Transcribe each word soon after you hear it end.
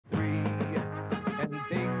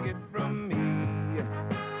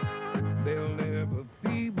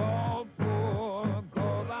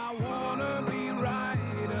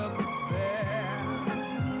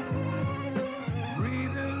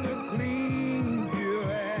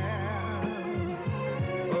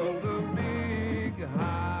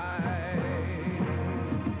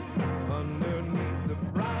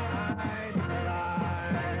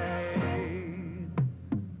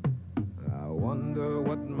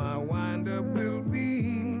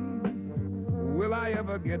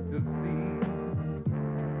ever get to see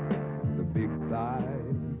the big side?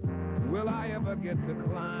 Will I ever get to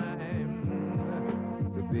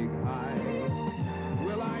climb the big heights?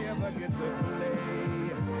 Will I ever get to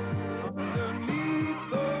play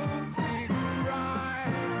underneath those big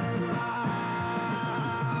bright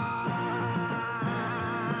lights?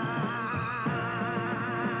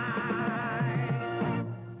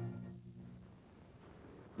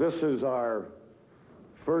 This is our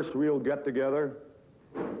first real get-together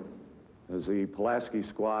as the Pulaski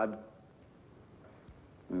squad.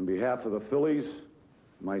 On behalf of the Phillies,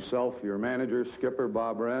 myself, your manager, skipper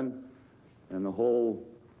Bob Wren, and the whole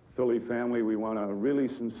Philly family, we want to really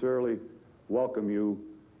sincerely welcome you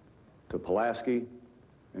to Pulaski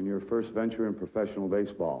and your first venture in professional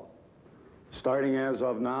baseball. Starting as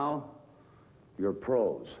of now, you're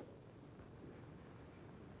pros.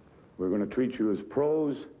 We're going to treat you as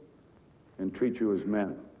pros and treat you as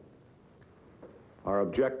men. Our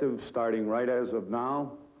objective, starting right as of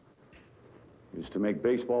now, is to make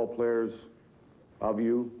baseball players of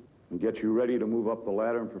you and get you ready to move up the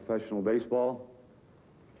ladder in professional baseball,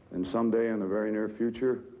 and someday in the very near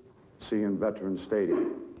future, see you in Veterans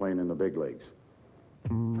Stadium playing in the big leagues.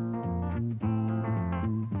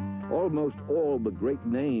 Almost all the great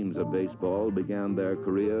names of baseball began their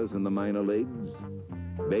careers in the minor leagues.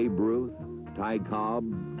 Babe Ruth, Ty Cobb,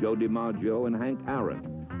 Joe DiMaggio, and Hank Aaron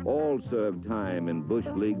all served time in Bush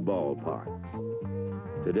League ballparks.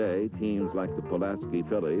 Today, teams like the Pulaski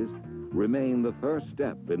Phillies remain the first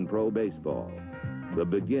step in pro baseball, the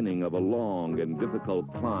beginning of a long and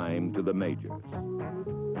difficult climb to the majors.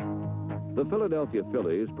 The Philadelphia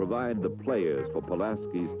Phillies provide the players for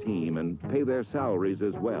Pulaski's team and pay their salaries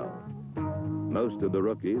as well. Most of the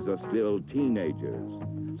rookies are still teenagers.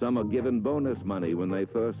 Some are given bonus money when they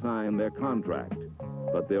first sign their contract,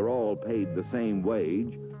 but they're all paid the same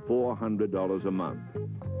wage, $400 a month.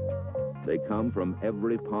 They come from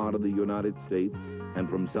every part of the United States and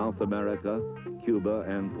from South America, Cuba,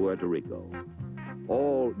 and Puerto Rico,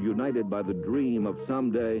 all united by the dream of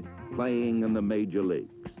someday playing in the major leagues.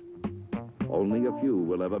 Only a few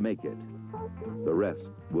will ever make it. The rest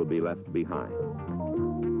will be left behind.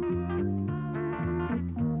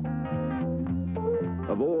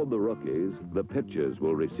 Of all the rookies, the pitchers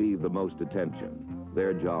will receive the most attention.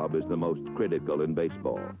 Their job is the most critical in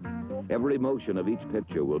baseball. Every motion of each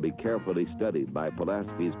pitcher will be carefully studied by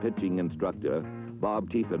Pulaski's pitching instructor, Bob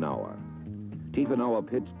Tiefenauer. Tiefenauer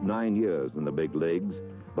pitched 9 years in the big leagues,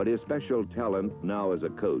 but his special talent now as a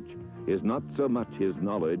coach is not so much his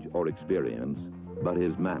knowledge or experience, but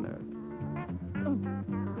his manner.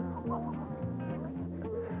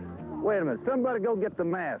 Wait a minute, somebody go get the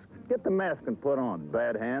mask. Get the mask and put on,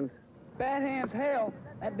 bad hands. Bad hands, hell.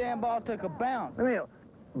 That damn ball took a bounce. I mean,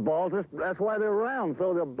 balls, that's why they're round,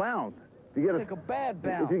 so they'll bounce. If you get Took a bad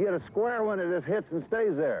bounce. If you get a square one, it just hits and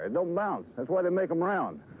stays there. It don't bounce. That's why they make them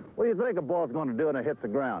round. What do you think a ball's going to do when it hits the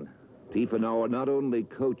ground? Tiefenauer not only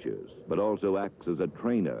coaches, but also acts as a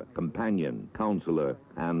trainer, companion, counselor,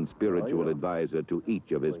 and spiritual advisor to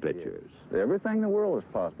each of his pitchers. Everything in the world is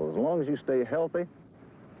possible. As long as you stay healthy,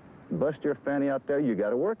 bust your fanny out there, you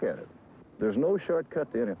got to work at it. There's no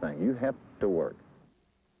shortcut to anything. You have to work.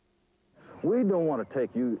 We don't want to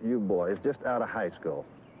take you boys just out of high school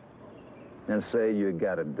and say you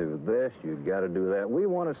got to do this, you got to do that. We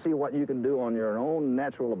want to see what you can do on your own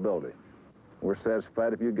natural ability. We're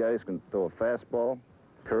satisfied if you guys can throw a fastball,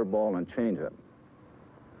 curveball, and changeup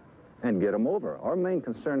and get them over. Our main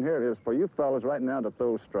concern here is for you fellas right now to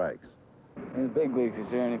throw strikes. In the big leagues, is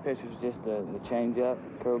there any pitchers just the changeup,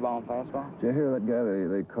 curveball, and fastball? Did you hear that guy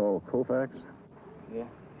they call Koufax? Yeah,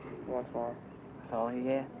 that's all. That's all he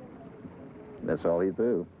had? That's all he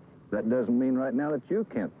threw. That doesn't mean right now that you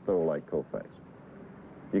can't throw like Koufax.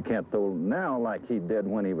 You can't throw now like he did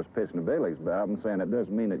when he was pitching the big leagues, but I'm saying it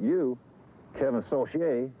doesn't mean that you, Kevin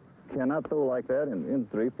Saucier, cannot throw like that in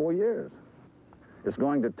 3-4 years. It's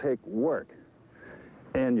going to take work.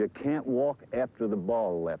 And you can't walk after the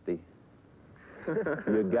ball, lefty.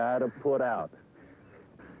 You got to put out.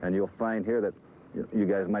 And you'll find here that you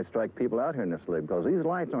guys might strike people out here in this league because these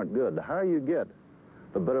lights aren't good. The higher you get,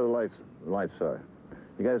 the better the lights are.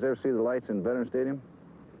 You guys ever see the lights in Veterans Stadium?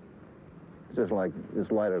 It's just like, it's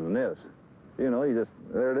lighter than this. You know,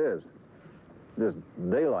 there it is. Just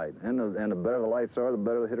daylight. And the better the lights are, the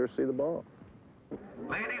better the hitters see the ball.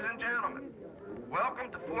 Ladies and gentlemen, welcome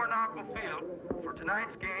to Fort Knoxville Field for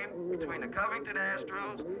tonight's game between the Covington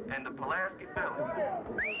Astros and the Pulaski Phillies.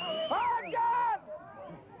 Hard God!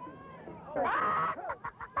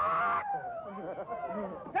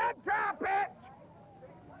 That drop pitch!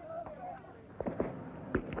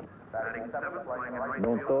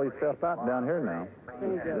 Don't throw yourself out down here now.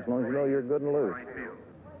 As long as you know you're good and loose.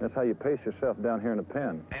 That's how you pace yourself down here in the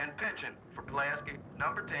pen. And pitching for Pulaski,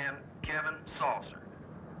 number 10, Kevin Saucier.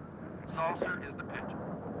 Saucier is the pitcher.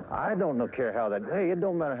 I don't care how that... Hey, it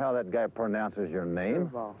don't matter how that guy pronounces your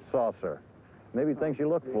name. Saucer. Maybe he thinks you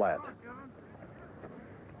look flat.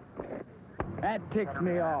 That ticks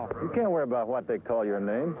me off. You can't worry about what they call your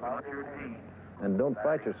name. And don't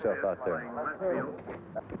fight yourself out there.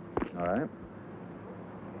 All right.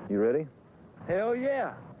 You ready? Hell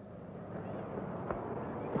yeah.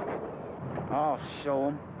 I'll show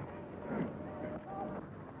him.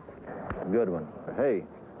 Good one. Hey,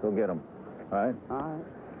 go get him. All right? All right.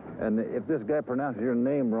 And if this guy pronounces your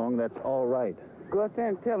name wrong, that's all right. Go out there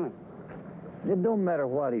and tell him. It don't matter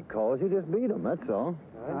what he calls you, just beat him, that's all.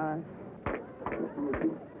 All right.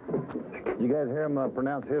 You guys hear him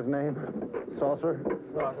pronounce his name? Saucer?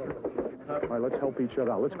 All right, let's help each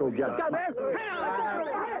other out. Let's go get him.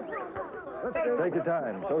 Take your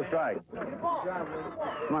time. Go strike.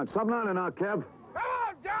 Come on, something on it now, Kev. Come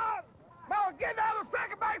on, John! Come on, get down the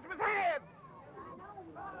second baseman's head!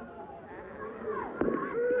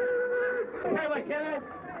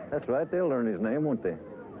 That's right. They'll learn his name, won't they?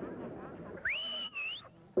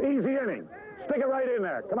 Easy inning. Stick it right in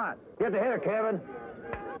there. Come on. Get the hitter, Kevin.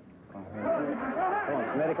 Come on,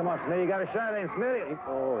 Smitty. Come on, Smitty. You got a shot in, Smitty.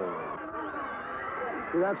 Oh.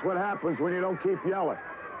 See, that's what happens when you don't keep yelling.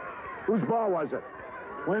 Whose ball was it?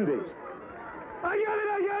 Wendy's. I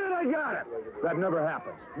got it. That never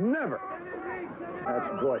happens. Never. That's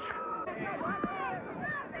Bush.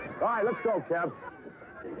 All right, let's go, Kev.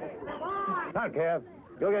 Not Kev.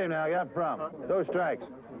 Go get him now. Get up from. Those strikes.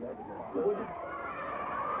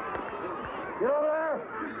 Get over there.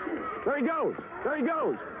 There he goes. There he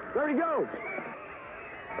goes. There he goes.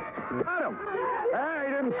 Got him. Hey,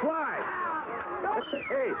 he didn't slide.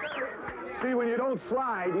 Hey, see, when you don't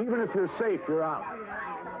slide, even if you're safe, you're out.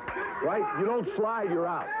 Right? You don't slide, you're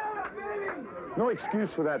out. No excuse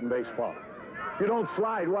for that in baseball. If you don't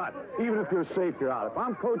slide, what? Even if you're safe, you're out. If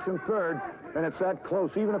I'm coaching third and it's that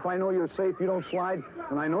close, even if I know you're safe, you don't slide,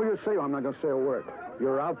 and I know you're safe, I'm not going to say a word.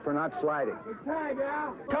 You're out for not sliding. Time,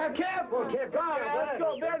 Kev! Okay, come on, let's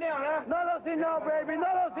go. Bear down, huh? No, baby.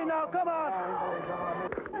 No, come on.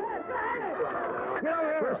 Get over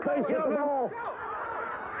here. First base, hit the ball.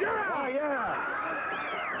 Oh, yeah.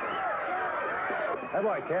 Hey,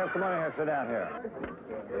 boy, Kev, come on in here. Sit down here.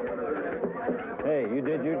 Hey, you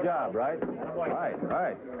did your job, right?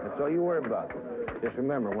 Right. That's all you worry about. Just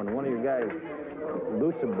remember, when one of your guys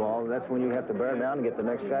boots the ball, that's when you have to bear down and get the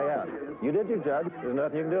next guy out. You did your job. There's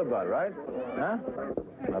nothing you can do about it, right? Huh?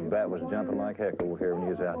 My bat was jumping like heck over here when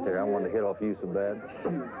you was out there. I wanted to hit off you so bad.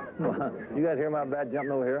 You guys hear my bat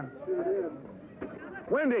jumping over here?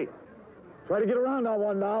 Wendy, try to get around on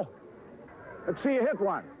one now. Let's see you hit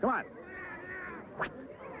one. Come on.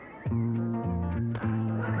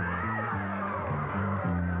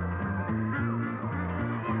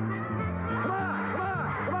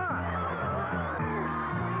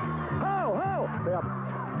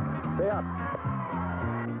 Stay up.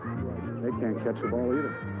 They can't catch the ball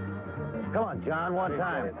either. Come on, John, one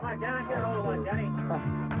time. Come on, Johnny, get a hold of one, Johnny.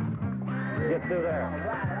 Get through there.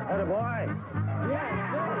 Atta boy. Come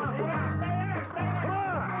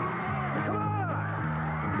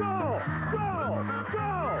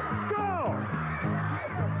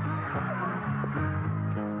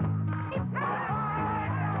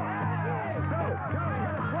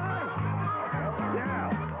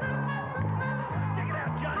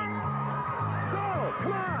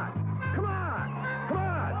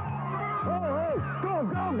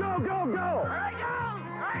on! Go! Go!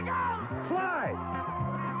 There he goes! Slide!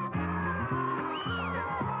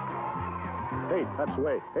 Hey, that's the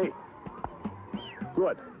way. Hey.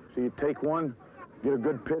 Good. So you take one, get a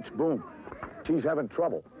good pitch, boom. He's having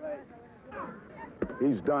trouble.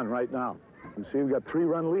 He's done right now. You see, we've got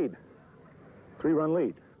 3-run lead. 3-run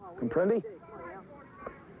lead. Comprendi?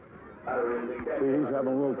 See, he's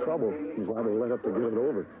having a little trouble. He's allowed to let up to get it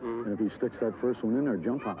over. And if he sticks that first one in there,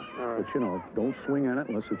 jump on it. But, you know, don't swing at it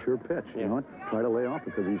unless it's your pitch. You know what? Try to lay off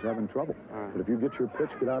because he's having trouble. But if you get your pitch,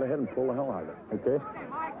 get out ahead and pull the hell out of it. Okay?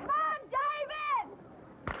 Come on,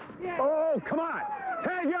 David! Oh, come on!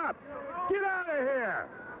 Tag up! Get out of here!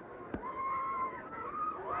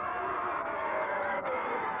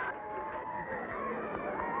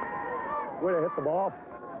 Way to hit the ball.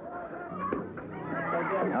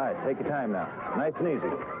 All right, take your time now. Nice and easy.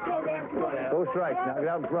 Go strikes now. Get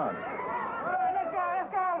out in front.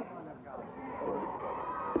 Let's go!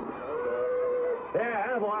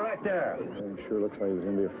 Yeah, boy. back there? He sure looks like he's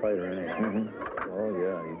going to be a fighter anyway. Oh,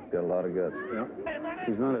 yeah, he's got a lot of guts. Yeah.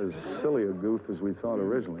 He's not as silly a goof as we thought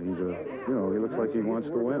originally. He's he looks like he wants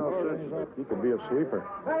to win. He could be a sweeper.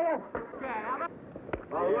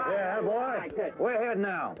 Yeah, boy. Way ahead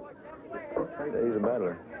now. He's a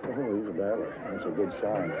battler. Oh, he's a battler. That's a good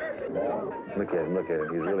sign. Yeah. Look at him, look at him.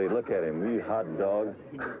 He's really, look at him. You hot dog.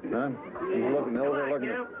 Huh? He's looking over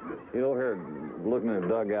here looking in the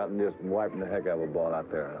dugout and just wiping the heck out of a ball out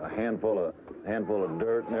there. A handful of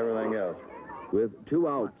dirt and everything else. With 2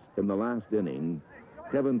 outs in the last inning,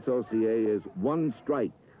 Kevin Saucier is 1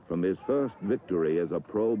 strike from his first victory as a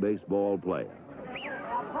pro baseball player.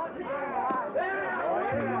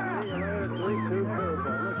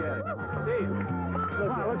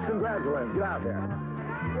 Let's congratulate him. Get out there.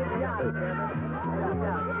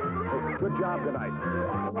 Good job tonight.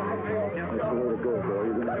 That's the way to go, boy.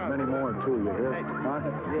 You're going to have many more, too, you hear? Huh?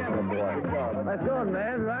 Oh, boy. Nice going,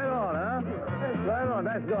 man. Right on, huh? Right on.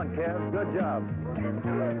 Nice going, Kev. Good job.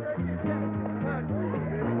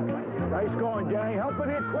 Nice going, gang. Help with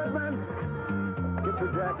the equipment. Get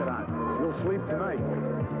your jacket on. You'll sleep tonight.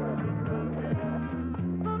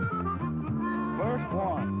 First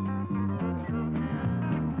one.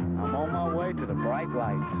 I'm on my way to the bright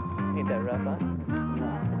lights. Ain't that rough, huh?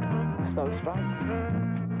 Slow strikes.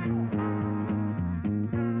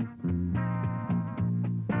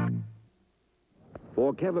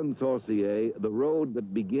 For Kevin Saucier, the road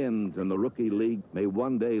that begins in the Rookie League may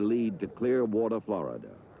one day lead to Clearwater, Florida.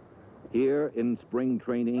 Here in spring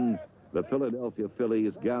training, the Philadelphia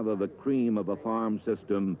Phillies gather the cream of a farm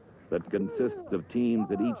system that consists of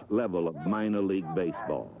teams at each level of minor league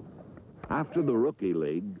baseball. After the Rookie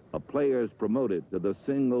League, a player is promoted to the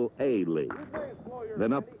Single A League,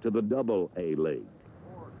 then up to the Double A League,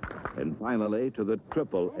 and finally to the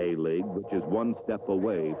Triple A League, which is 1 step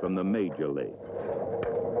away from the Major League.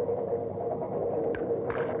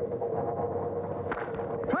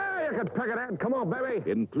 Hey, you can pick it in. Come on, baby.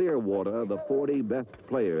 In Clearwater, the 40 best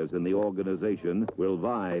players in the organization will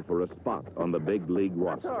vie for a spot on the big league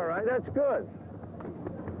roster. All right, that's good.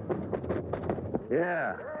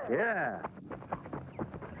 Yeah.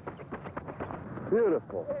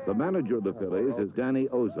 Beautiful. The manager of the Phillies is Danny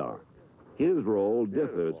Ozark. His role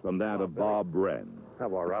differs from that of Bob Wren. How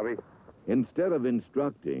about Robbie? Instead of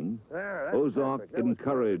instructing, Ozark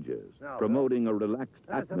encourages, promoting a relaxed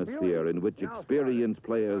atmosphere in which experienced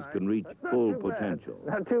players can reach full potential.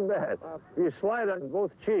 Not too bad. You slide on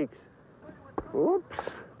both cheeks. Oops.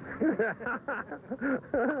 Hey!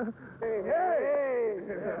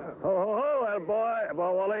 Oh, that boy,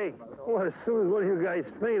 Wally. Well, as soon as one of you guys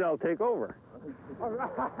faint, I'll take over.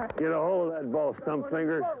 Get a hold of that ball, stump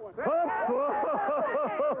fingers.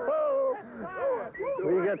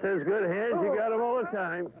 When you got those good hands, you got them all the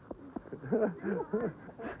time.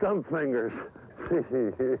 Stump fingers.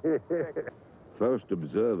 First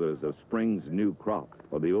observers of spring's new crop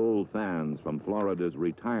are the old fans from Florida's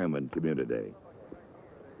retirement community.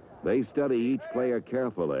 They study each player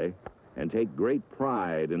carefully and take great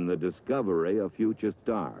pride in the discovery of future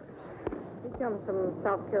stars. He comes from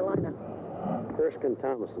South Carolina. Erskine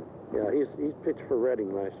Thomason. Yeah, he's pitched for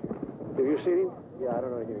Reading last year. Have you seen him? Yeah, I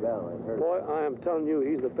don't know anything about him. Boy, I am telling you,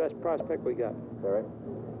 he's the best prospect we got. All right.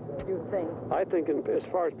 You think? I think as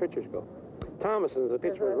far as pitchers go. Thomason's a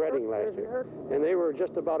pitcher for Reading last year. And they were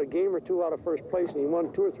just about a game or 2 out of first place, and he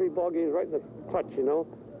won 2 or 3 ball games right in the clutch, you know.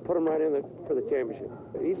 Put him right in for the championship.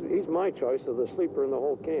 He's my choice of the sleeper in the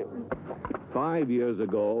whole camp. 5 years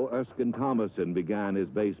ago, Erskine Thomason began his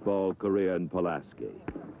baseball career in Pulaski.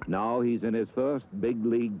 Now he's in his first big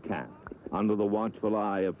league camp under the watchful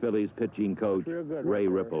eye of Phillies pitching coach Ray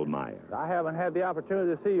Ripplemeyer. I haven't had the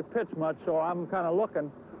opportunity to see you pitch much, so I'm kind of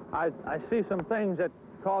looking. I see some things that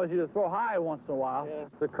cause you to throw high once in a while. Yeah.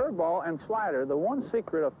 The curveball and slider, the one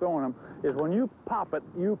secret of throwing them is when you pop it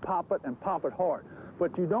and pop it hard.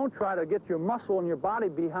 But you don't try to get your muscle and your body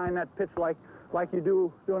behind that pitch like you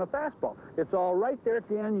do doing a fastball. It's all right there at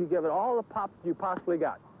the end. You give it all the pop you possibly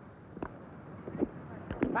got.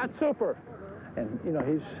 That's super. And, you know,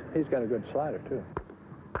 he's got a good slider, too.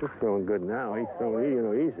 He's throwing good now. He's throwing,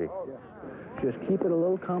 easy. Just keep it a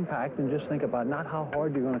little compact and just think about not how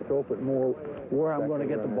hard you're going to throw, but more where I'm going to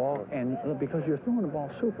get the ball. And because you're throwing the ball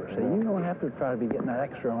super, so you don't have to try to be getting that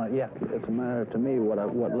extra on it. Yeah, it's a matter, to me, what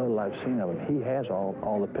little I've seen of him, he has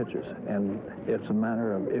all the pitches. And it's a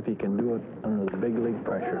matter of if he can do it under the big league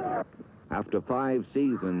pressure. After 5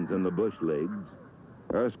 seasons in the Bush Leagues,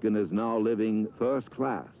 Erskine is now living first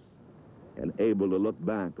class and able to look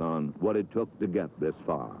back on what it took to get this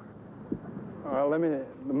far. Well,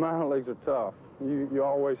 the minor leagues are tough. You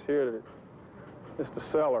always hear that it's the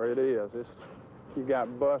cellar. It is. You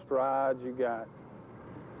got bus rides, you got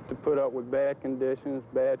to put up with bad conditions,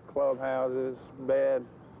 bad clubhouses, bad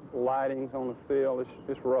lightings on the field.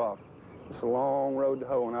 It's rough. It's a long road to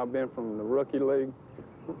hoe, and I've been from the rookie league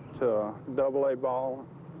to AA ball,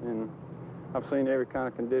 and I've seen every kind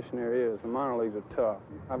of condition there is. The minor leagues are tough.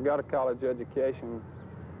 I've got a college education.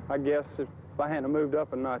 I guess if I hadn't moved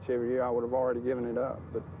up a notch every year, I would have already given it up.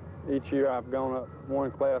 But each year I've gone up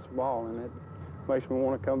one class ball, and it makes me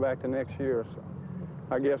want to come back the next year. So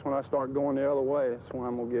I guess when I start going the other way, that's when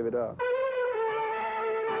I'm going to give it up.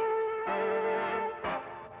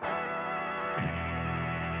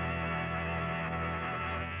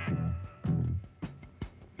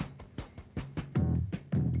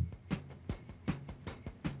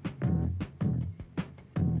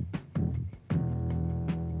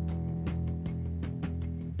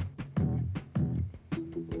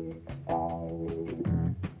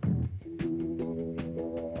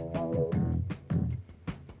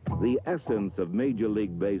 The essence of Major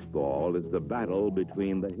League Baseball is the battle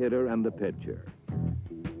between the hitter and the pitcher.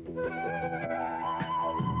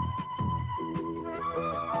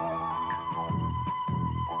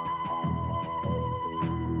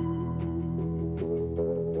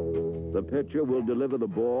 The pitcher will deliver the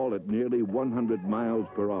ball at nearly 100 miles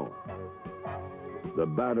per hour. The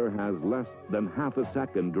batter has less than half a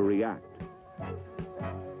second to react.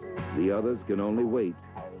 The others can only wait,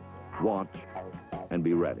 watch, and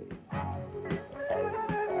be ready.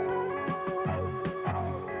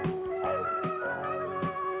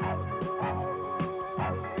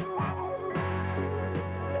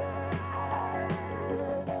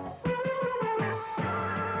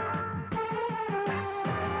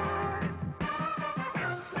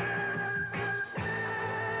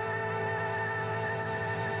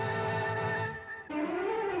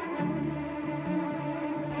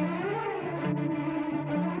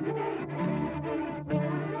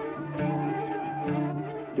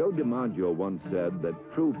 Joe DiMaggio once said that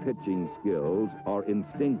true pitching skills are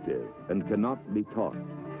instinctive and cannot be taught.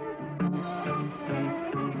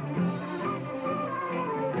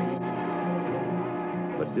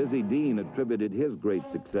 But Dizzy Dean attributed his great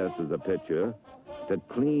success as a pitcher to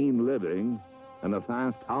clean living and a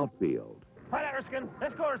fast outfield. Fire Erskine.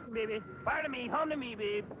 Let's go, Erskine, baby. Fire to me. Home to me,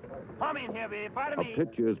 babe. Home in here, babe. Fire to me. A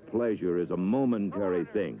pitcher's pleasure is a momentary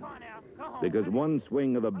thing, because one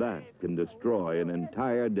swing of the bat can destroy an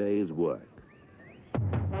entire day's work.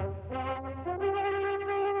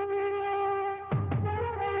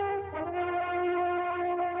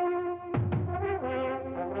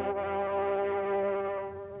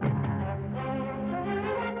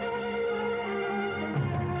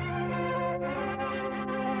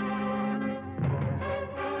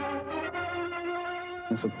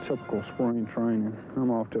 It's a typical spring training.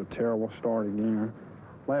 I'm off to a terrible start again.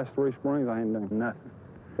 Last 3 springs, I ain't done nothing.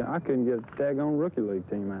 I couldn't get a daggone rookie league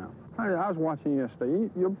team out. I was watching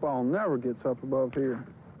yesterday. Your ball never gets up above here,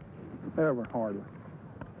 ever, hardly.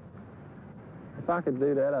 If I could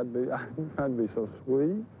do that, I'd be so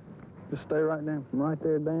sweet. Just stay right down, from right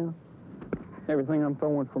there down. Everything I'm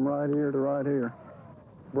throwing from right here to right here.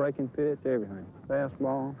 Breaking pitch, everything.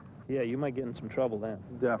 Fastball. Yeah, you might get in some trouble then.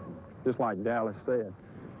 Definitely. Just like Dallas said.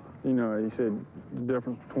 You know, he said the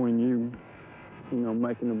difference between you know,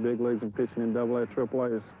 making the big leagues and pitching in AA,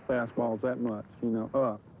 AAA is fastballs that much, you know,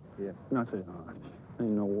 up. Yeah. And I said, oh,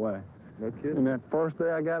 ain't no way. No kidding. And that first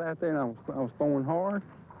day I got out there and I was throwing hard,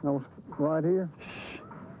 and I was right here.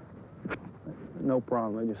 No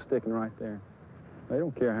problem. They just sticking right there. They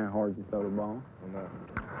don't care how hard you throw the ball. No.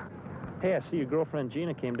 Hey, I see your girlfriend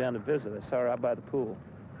Gina came down to visit. I saw her out by the pool.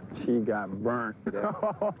 She got burnt. Yeah.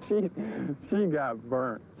 she got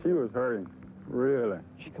burnt. She was hurting, really.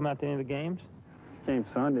 She come out to any of the games? Came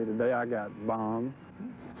Sunday. Today I got bombed.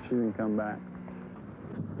 She didn't come back.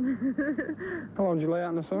 How long did you lay out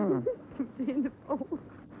in the sun? In the pool.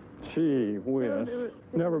 Gee whiz.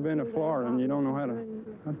 Never been to Florida and you don't know how to...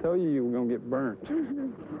 I told you were going to get burnt.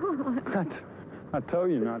 I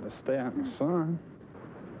told you not to stay out in the sun.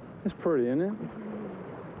 It's pretty, isn't it?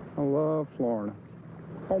 I love Florida.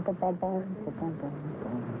 You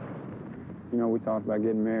know, we talked about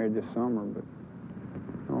getting married this summer, but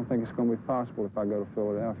I don't think it's going to be possible if I go to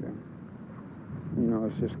Philadelphia. You know,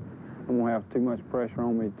 it's just, I'm going to have too much pressure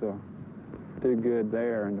on me to do good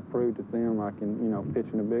there and to prove to them I can, you know, pitch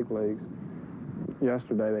in the big leagues.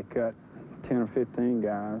 Yesterday they cut 10 or 15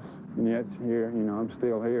 guys, and yet here, you know, I'm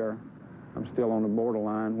still here. I'm still on the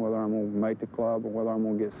borderline whether I'm going to make the club or whether I'm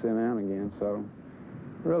going to get sent out again. So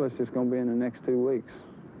really it's just going to be in the next 2 weeks.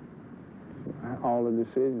 All the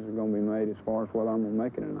decisions are going to be made as far as whether I'm going to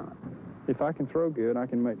make it or not. If I can throw good, I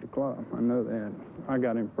can make the club. I know that. I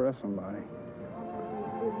got to impress somebody.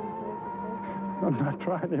 I'm not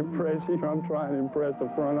trying to impress you. I'm trying to impress the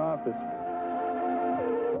front office.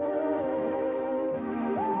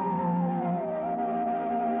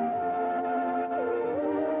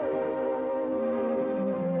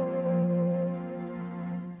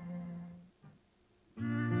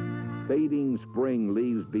 Fading spring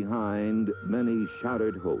leaves behind many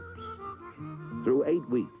shattered hopes. Through 8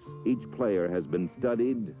 weeks, each player has been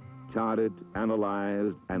studied, charted,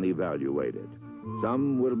 analyzed, and evaluated.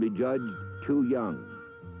 Some will be judged too young,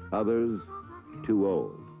 others too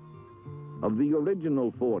old. Of the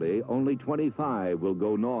original 40, only 25 will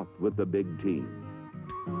go north with the big team.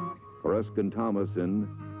 For Erskine Thomason,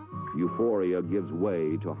 euphoria gives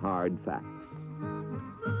way to hard facts.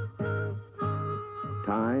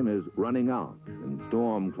 Time is running out and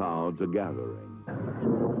storm clouds are gathering.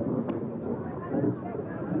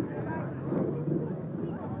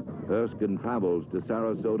 Erskine travels to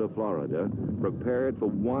Sarasota, Florida, prepared for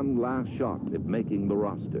one last shot at making the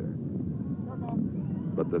roster.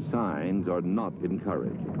 But the signs are not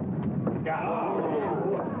encouraging. Man,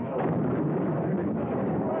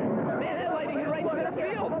 that lady hit right center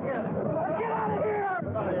field. Get out of here!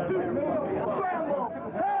 Scramble!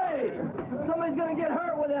 Hey! Somebody's gonna get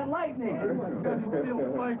hurt with that lightning.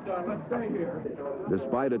 Let's stay here.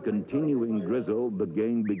 Despite a continuing drizzle, the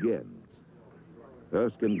game begins.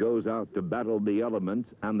 Erskine goes out to battle the elements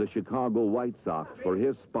and the Chicago White Sox for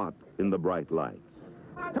his spot in the bright lights.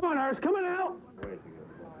 Come on, Erskine, come on out.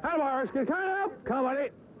 Hello, Erskine, come on out. Come on,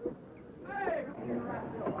 buddy.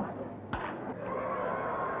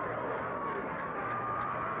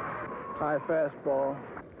 High fastball.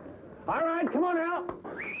 All right, come on out.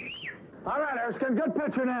 All right, Erskine, good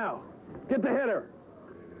pitcher now. Get the hitter.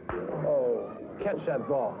 Oh, catch that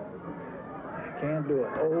ball. Can't do it.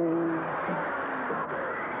 Oh.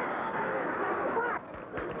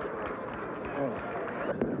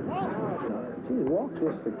 Geez, walks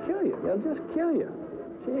just to kill you. They'll just kill you.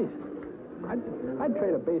 Jeez. I'd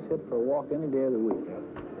trade a base hit for a walk any day of the week.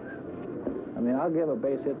 I mean, I'll give a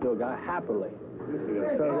base hit to a guy happily.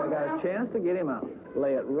 So I got a chance to get him out.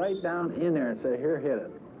 Lay it right down in there and say, here, hit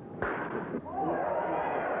it.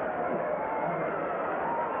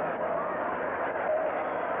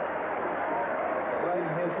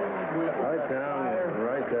 Right down,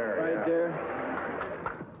 right there. Right there.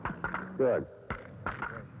 Good.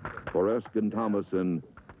 For Erskine Thomason,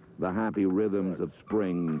 the happy rhythms of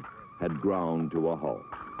spring had ground to a halt.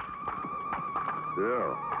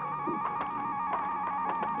 Yeah.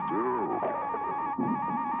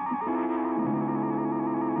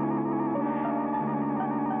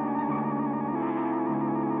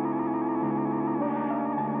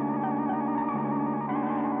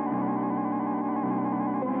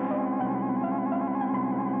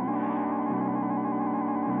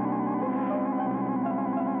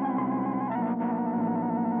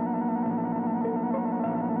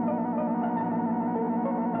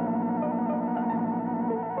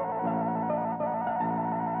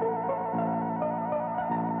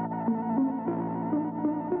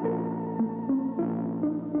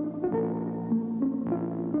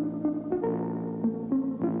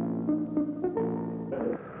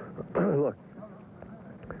 Look,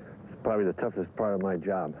 it's probably the toughest part of my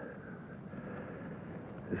job.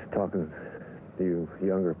 Just talking to you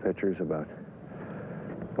younger pitchers about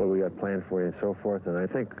what we got planned for you and so forth. And I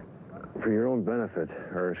think for your own benefit,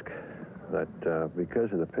 Ersk, that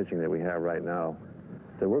because of the pitching that we have right now,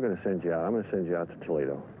 that we're going to send you out. I'm going to send you out to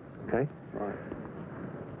Toledo, okay? Right.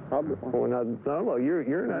 Well, no,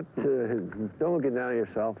 you're not, don't get down on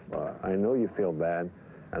yourself. I know you feel bad.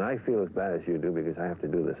 And I feel as bad as you do because I have to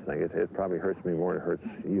do this thing. It probably hurts me more than it hurts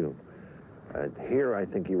you. Here, I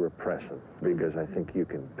think you were pressing because I think you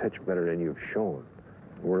can pitch better than you've shown.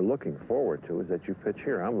 We're looking forward to is that you pitch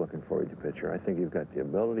here. I'm looking forward to pitch here. I think you've got the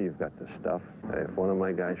ability, you've got the stuff. If one of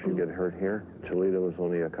my guys should get hurt here, Toledo is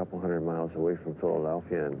only a couple hundred miles away from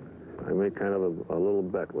Philadelphia, and I made kind of a little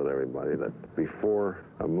bet with everybody that before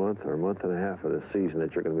a month or a month and a half of the season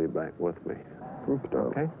that you're going to be back with me.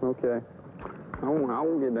 Okay? Okay. I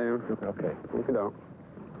won't get down. Okay. Look it out.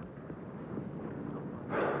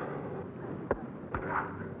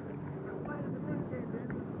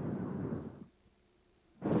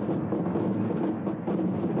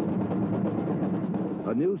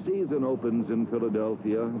 A new season opens in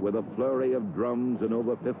Philadelphia with a flurry of drums and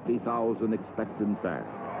over 50,000 expectant fans.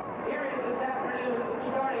 Here is this afternoon's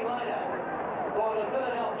starting lineup for the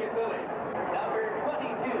Philadelphia Phillies. Number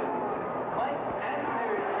 22, Mike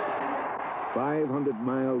Anderson. 500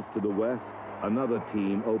 miles to the west, another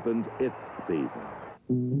team opens its season.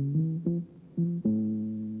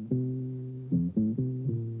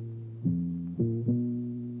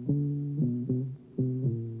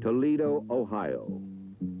 Ohio,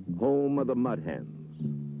 home of the Mud Hens,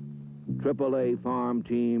 AAA farm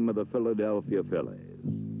team of the Philadelphia Phillies.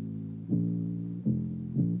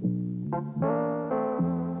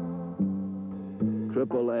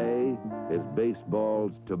 AAA is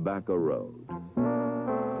baseball's Tobacco Road.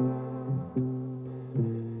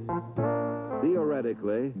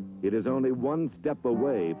 Theoretically, it is only one step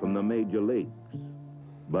away from the major leagues,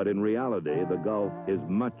 but in reality, the gulf is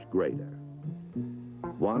much greater.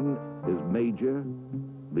 One is major,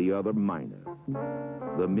 the other minor.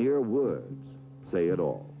 The mere words say it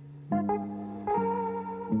all.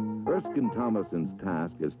 Erskine Thomason's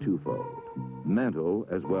task is twofold, mental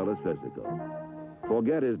as well as physical.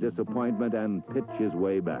 Forget his disappointment and pitch his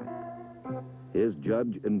way back. His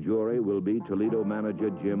judge and jury will be Toledo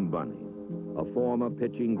manager Jim Bunning, a former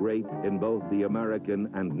pitching great in both the American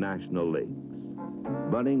and National Leagues.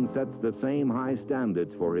 Bunning sets the same high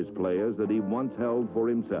standards for his players that he once held for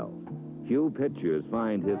himself. Few pitchers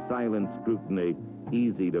find his silent scrutiny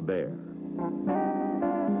easy to bear.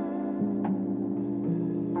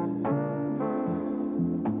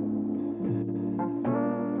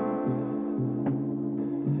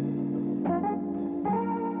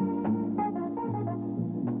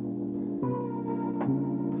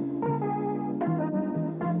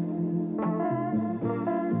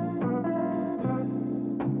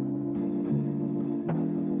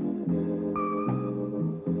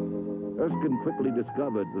 Erskine quickly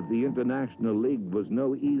discovered that the International League was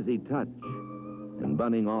no easy touch, and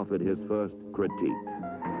Bunning offered his first critique.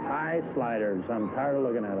 High sliders. I'm tired of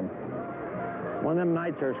looking at them. One of them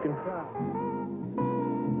nights, Erskine.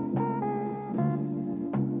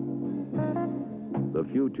 The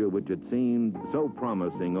future, which had seemed so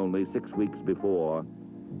promising only 6 weeks before,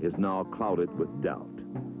 is now clouded with doubt.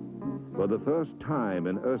 For the first time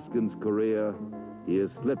in Erskine's career, he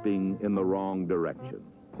is slipping in the wrong direction.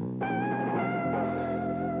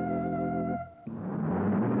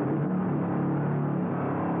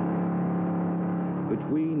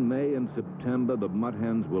 Between May and September, the Mud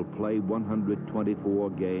Hens will play 124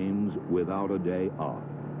 games without a day off.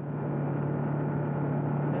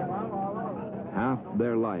 Half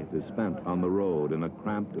their life is spent on the road in a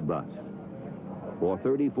cramped bus. For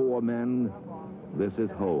 34 men, this is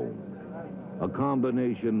home. A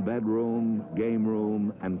combination bedroom, game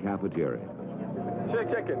room, and cafeteria.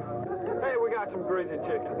 Chicken. Hey, we got some greasy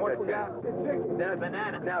chicken. What we got? Now,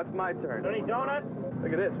 banana. Now it's my turn. Any donuts?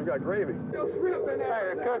 Look at this. We got gravy. Hey,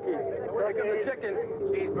 a cookie. Here comes the chicken.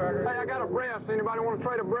 Cheeseburger. Hey, I got a breast. Anybody want to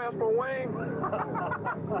trade a breast for a wing?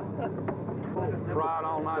 Ride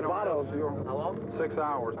all night on bus. How long? 6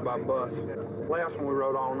 hours by bus. Last one we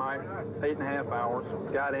rode all night, 8.5 hours.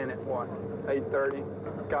 Got in at what? 8:30.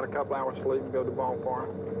 Got a couple hours sleep and go to the ballpark.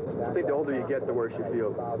 I think the older you get, the worse you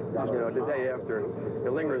feel. You know, the day after,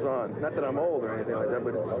 it lingers on. Not that I'm old or anything like that,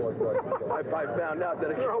 but I found out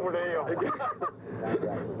that You're over there.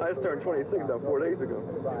 I just turned 26 about 4 days ago.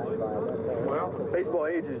 Well, baseball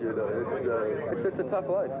ages you, though. It's a tough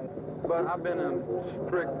life. But I've been in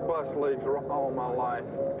strict bus leagues all my life.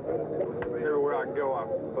 Everywhere I go, I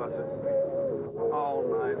bus it. All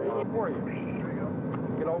night long. For you.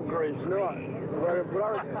 Get on grease. No,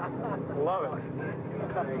 love it.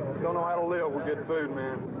 Don't know how to live with good food,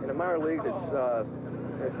 man. In the minor leagues,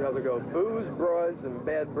 it's how they go, booze, broads, and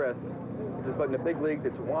bad breath. But in the big leagues,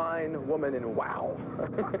 it's wine, woman, and wow.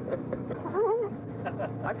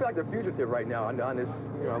 I feel like the fugitive right now on this,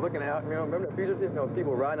 you know, looking out, you know, remember the fugitive? You know,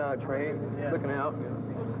 people riding on a train, looking out,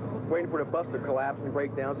 waiting for the bus to collapse and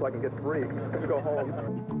break down so I can get free to go home.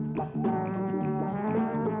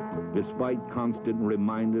 Despite constant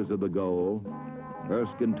reminders of the goal,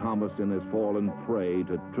 Erskine Thomason has fallen prey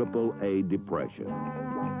to AAA depression.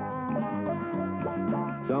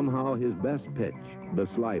 Somehow his best pitch, the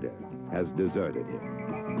slider, has deserted him.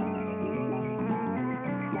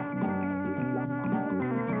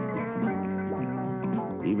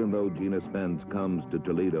 Even though Gina Spence comes to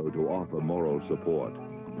Toledo to offer moral support,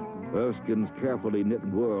 Erskine's carefully knit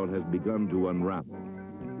world has begun to unravel.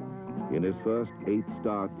 In his first 8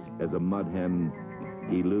 starts as a Mud Hen,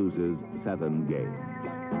 he loses 7 games.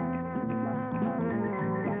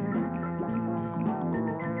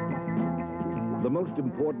 The most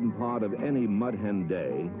important part of any Mud Hen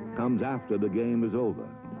day comes after the game is over.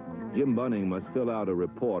 Jim Bunning must fill out a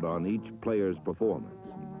report on each player's performance.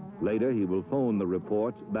 Later, he will phone the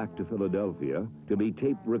reports back to Philadelphia to be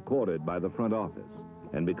tape recorded by the front office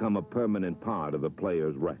and become a permanent part of the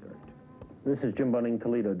player's record. This is Jim Bunning,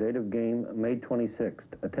 Toledo. Date of game, May 26th.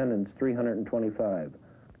 Attendance, 325.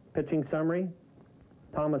 Pitching summary,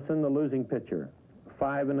 Thomason, the losing pitcher.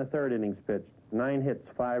 5 1/3 innings pitched. 9 hits,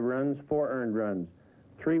 5 runs, 4 earned runs.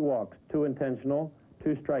 3 walks, 2 intentional,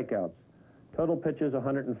 2 strikeouts. Total pitches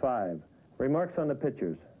 105. Remarks on the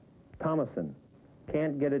pitchers. Thomason,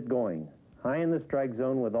 can't get it going. High in the strike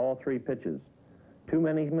zone with all 3 pitches. Too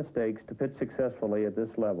many mistakes to pitch successfully at this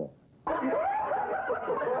level.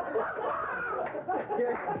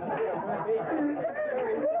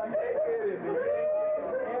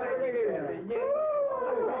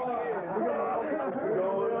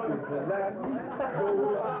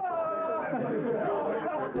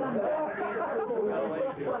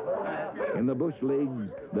 In the Bush Leagues,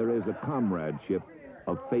 there is a comradeship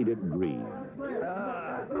of faded greed.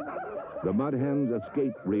 The Mud Hens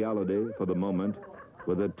escape reality for the moment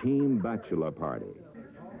with a team bachelor party.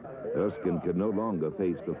 Erskine can no longer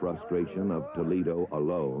face the frustration of Toledo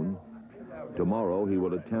alone. Tomorrow he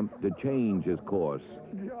will attempt to change his course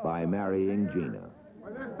by marrying Gina.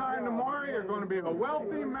 By this time tomorrow, you're going to be a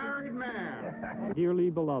wealthy married man. Dearly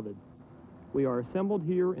beloved, we are assembled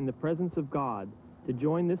here in the presence of God to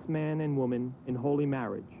join this man and woman in holy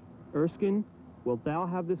marriage. Erskine, wilt thou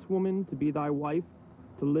have this woman to be thy wife,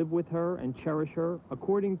 to live with her and cherish her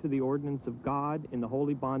according to the ordinance of God in the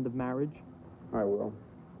holy bond of marriage? I will.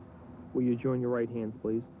 Will you join your right hands,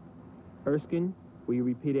 please? Erskine, will you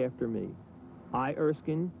repeat after me? I,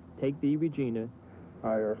 Erskine, take thee, Regina.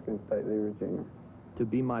 I, Erskine, take thee, Regina. To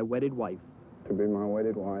be my wedded wife. To be my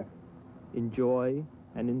wedded wife. In joy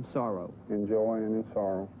and in sorrow. In joy and in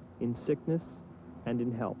sorrow. In sickness and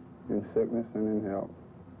in health. In sickness and in health.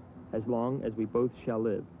 As long as we both shall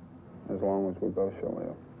live. As long as we both shall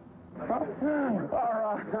live. All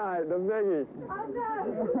right, the biggie.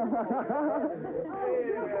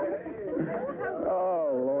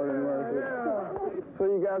 Oh, Lord have mercy. See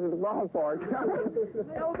you guys at the ballpark.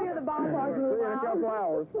 They'll be at the ballpark. See you in a couple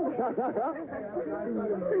hours.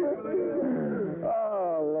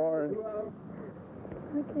 Oh, Lord.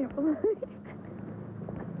 I can't believe it.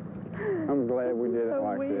 I'm glad we did it So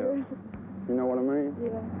like weird. this. You know what I mean?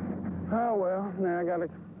 Yeah. Oh, well, now I got to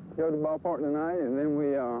go to the ballpark tonight, and then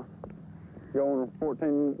we go on a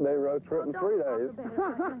 14-day road trip in 3 days.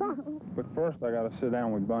 But first, I got to sit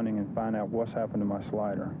down with Bunning and find out what's happened to my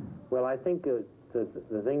slider. Well, I think the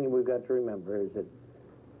thing that we've got to remember is that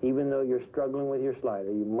even though you're struggling with your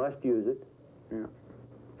slider, you must use it. Yeah.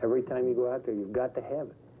 Every time you go out there, you've got to have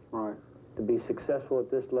it. Right. To be successful at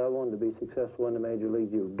this level and to be successful in the major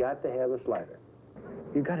leagues, you've got to have a slider.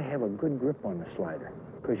 You've got to have a good grip on the slider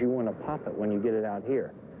because you want to pop it when you get it out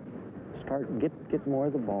here. Get more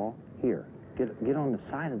of the ball here. Get on the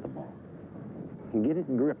side of the ball and get a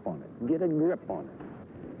grip on it. Get a grip on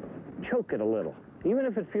it. Choke it a little, even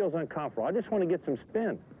if it feels uncomfortable. I just want to get some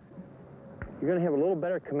spin. You're going to have a little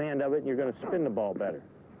better command of it, and you're going to spin the ball better.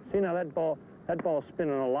 See now that ball's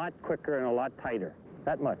spinning a lot quicker and a lot tighter.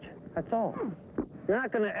 That much. That's all. You're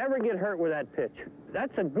not going to ever get hurt with that pitch.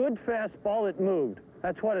 That's a good fast ball that moved.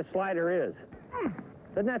 That's what a slider is.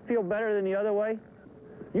 Doesn't that feel better than the other way?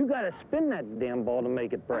 You got to spin that damn ball to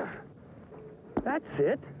make it break. That's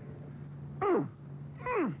it.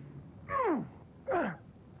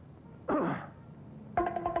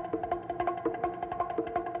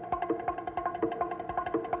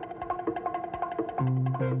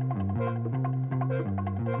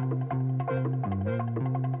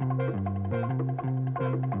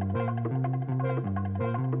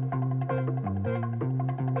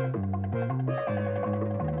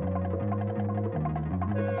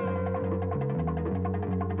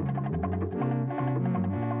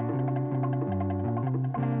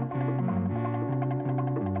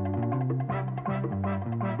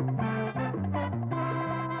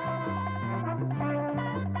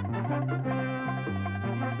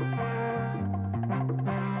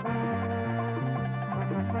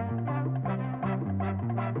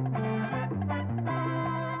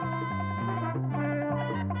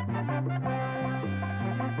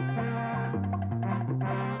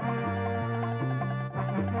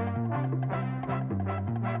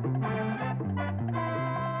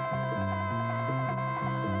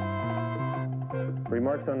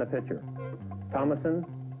 Remarks on the pitcher. Thomason,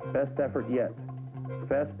 best effort yet.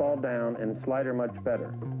 Fastball down and slider much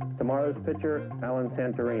better. Tomorrow's pitcher, Alan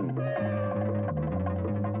Santorini.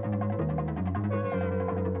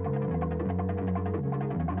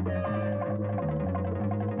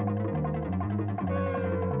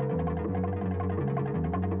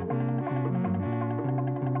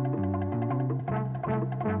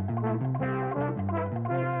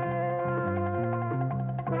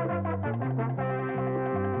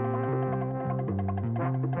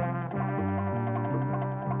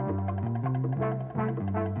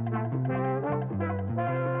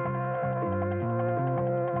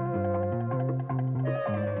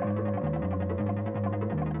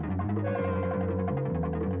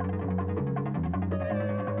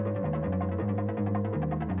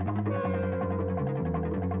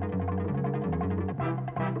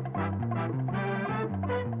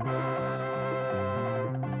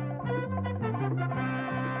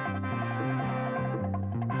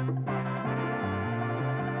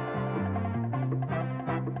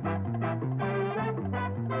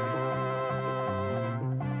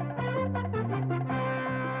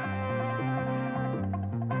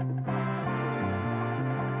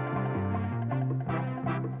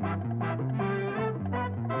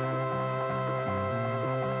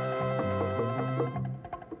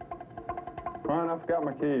 got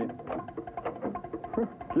my key.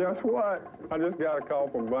 Guess what? I just got a call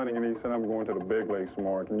from Bunny, and he said I'm going to the big leagues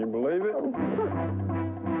tomorrow. Can you believe it?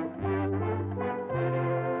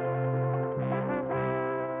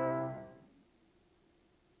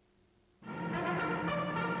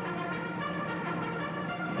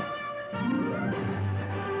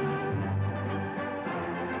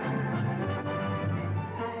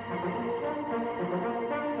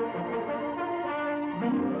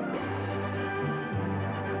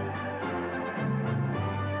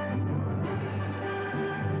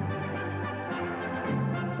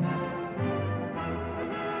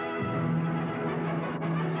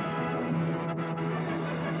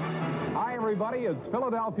 Everybody, it's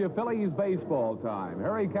Philadelphia Phillies baseball time.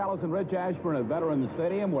 Harry Callis and Rich Ashburn at Veterans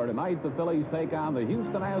Stadium, where tonight the Phillies take on the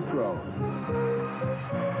Houston Astros.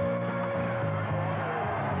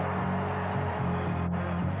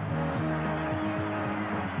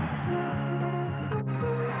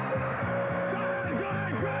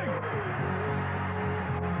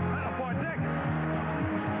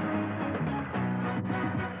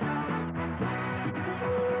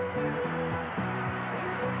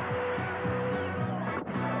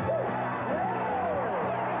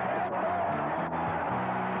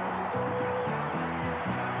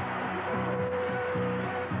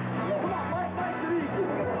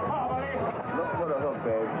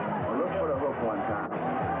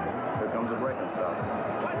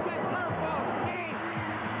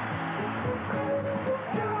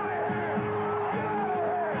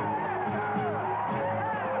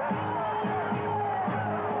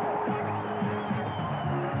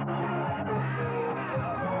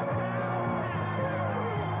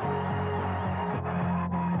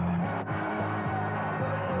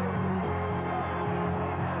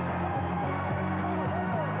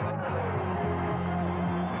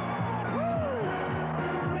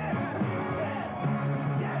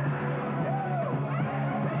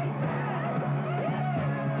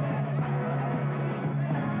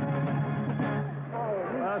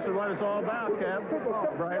 What it's all about, Cap.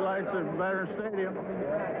 Bright lights at Veterans Stadium.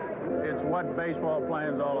 It's what baseball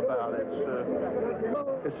playing is all about.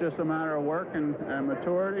 It's just a matter of work and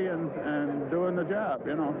maturity and doing the job,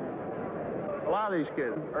 you know. A lot of these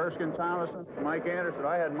kids, Erskine Thomason, Mike Anderson.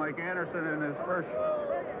 I had Mike Anderson in his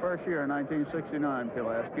first year in 1969,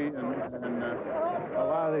 Pulaski, and a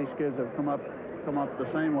lot of these kids have come up the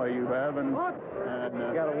same way you have, and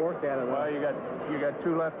you got to work at it. Well, you got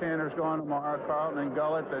two left-handers going tomorrow, Carlton and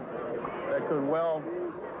Gullett, that could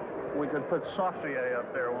we could put Saucier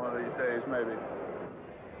up there one of these days, maybe.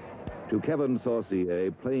 To Kevin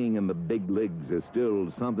Saucier, playing in the big leagues is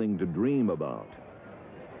still something to dream about.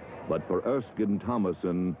 But for Erskine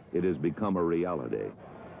Thomason, it has become a reality.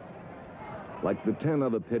 Like the 10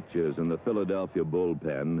 other pitchers in the Philadelphia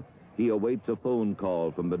bullpen, he awaits a phone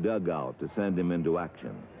call from the dugout to send him into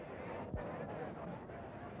action.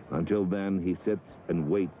 Until then, he sits and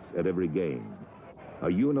waits at every game, a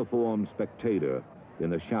uniformed spectator in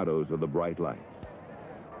the shadows of the bright lights.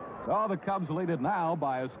 So the Cubs lead it now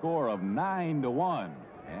by a score of 9-1.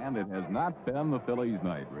 And it has not been the Phillies'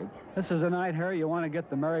 night, Rich. This is a night, Harry, you want to get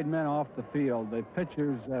the married men off the field. The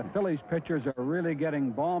pitchers, Phillies pitchers are really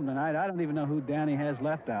getting bombed tonight. I don't even know who Danny has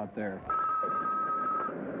left out there.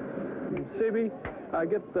 CB,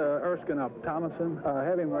 get Erskine up. Thomason,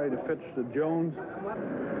 have him ready to pitch to Jones.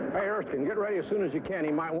 Hey, Erskine, get ready as soon as you can.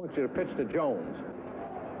 He might want you to pitch to Jones.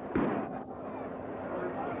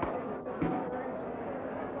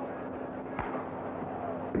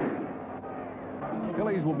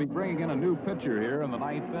 Phillies will be bringing in a new pitcher here in the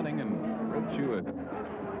 9th inning, and Rich Hewitt.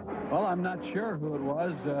 Well, I'm not sure who it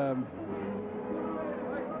was.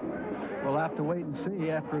 We'll have to wait and see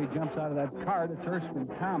after he jumps out of that cart. It's Erskine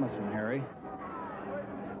Thomason, Harry.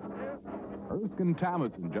 Erskine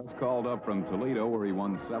Thomason just called up from Toledo, where he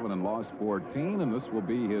won 7 and lost 14, and this will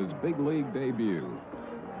be his big league debut.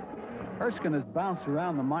 Erskine has bounced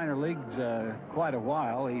around the minor leagues quite a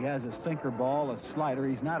while. He has a sinker ball, a slider.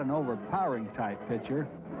 He's not an overpowering type pitcher,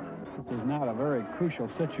 which is not a very crucial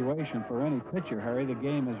situation for any pitcher, Harry. The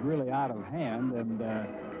game is really out of hand, and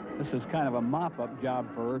this is kind of a mop-up job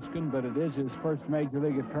for Erskine, but it is his first major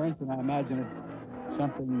league appearance, and I imagine it's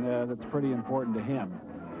something that's pretty important to him.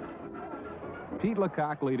 Pete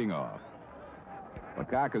Lecoq leading off.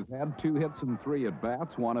 Lecoq has had 2 hits and 3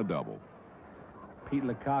 at-bats, 1 a double. Pete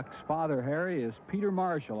Lecoq's father, Harry, is Peter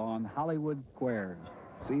Marshall on Hollywood Squares.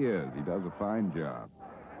 Yes, he is. He does a fine job.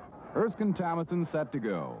 Erskine Thomason set to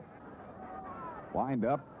go. Wind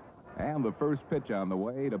up, and the first pitch on the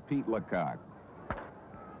way to Pete Lecoq.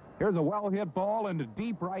 Here's a well-hit ball into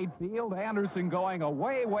deep right field. Anderson going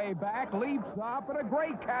way, way back, leaps up, and a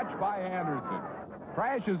great catch by Anderson.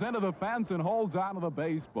 Crashes into the fence and holds onto the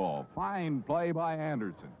baseball. Fine play by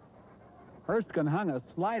Anderson. Erskine hung a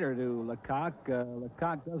slider to Lecoq.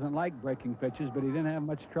 Lecoq doesn't like breaking pitches, but he didn't have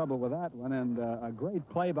much trouble with that one. And a great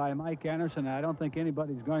play by Mike Anderson. I don't think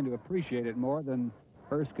anybody's going to appreciate it more than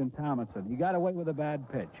Erskine Thomason. He got away with a bad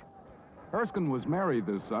pitch. Erskine was married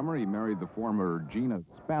this summer. He married the former Gina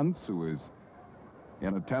Spence, who is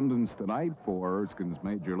in attendance tonight for Erskine's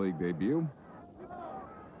Major League debut.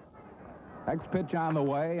 Next pitch on the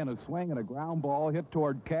way, and a swing and a ground ball hit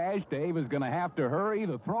toward Cash. Dave is going to have to hurry.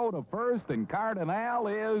 The throw to first, and Cardinal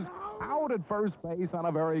is out at first base on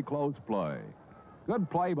a very close play. Good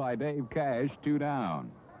play by Dave Cash, 2 down.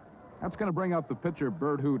 That's going to bring up the pitcher,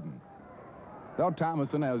 Bert Hooten. Though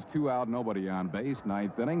Thomason has 2 out, nobody on base,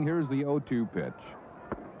 9th inning. Here's the 0-2 pitch.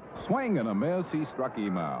 Swing and a miss. He struck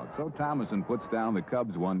him out. So Thomason puts down the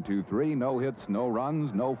Cubs 1-2-3. No hits, no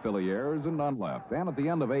runs, no Philly errors, and none left. And at the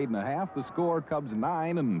end of 8 1/2, the score, Cubs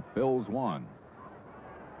 9 and Phils 1.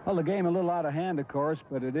 Well, the game a little out of hand, of course,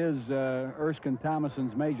 but it is Erskine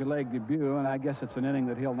Thomason's Major League debut, and I guess it's an inning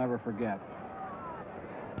that he'll never forget.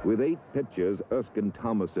 With 8 pitches, Erskine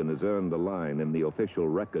Thomason has earned a line in the official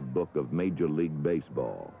record book of Major League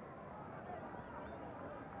Baseball.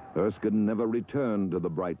 Erskine never returned to the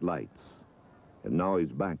bright lights, and now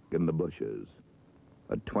he's back in the bushes,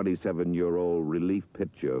 a 27-year-old relief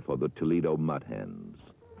pitcher for the Toledo Mud Hens.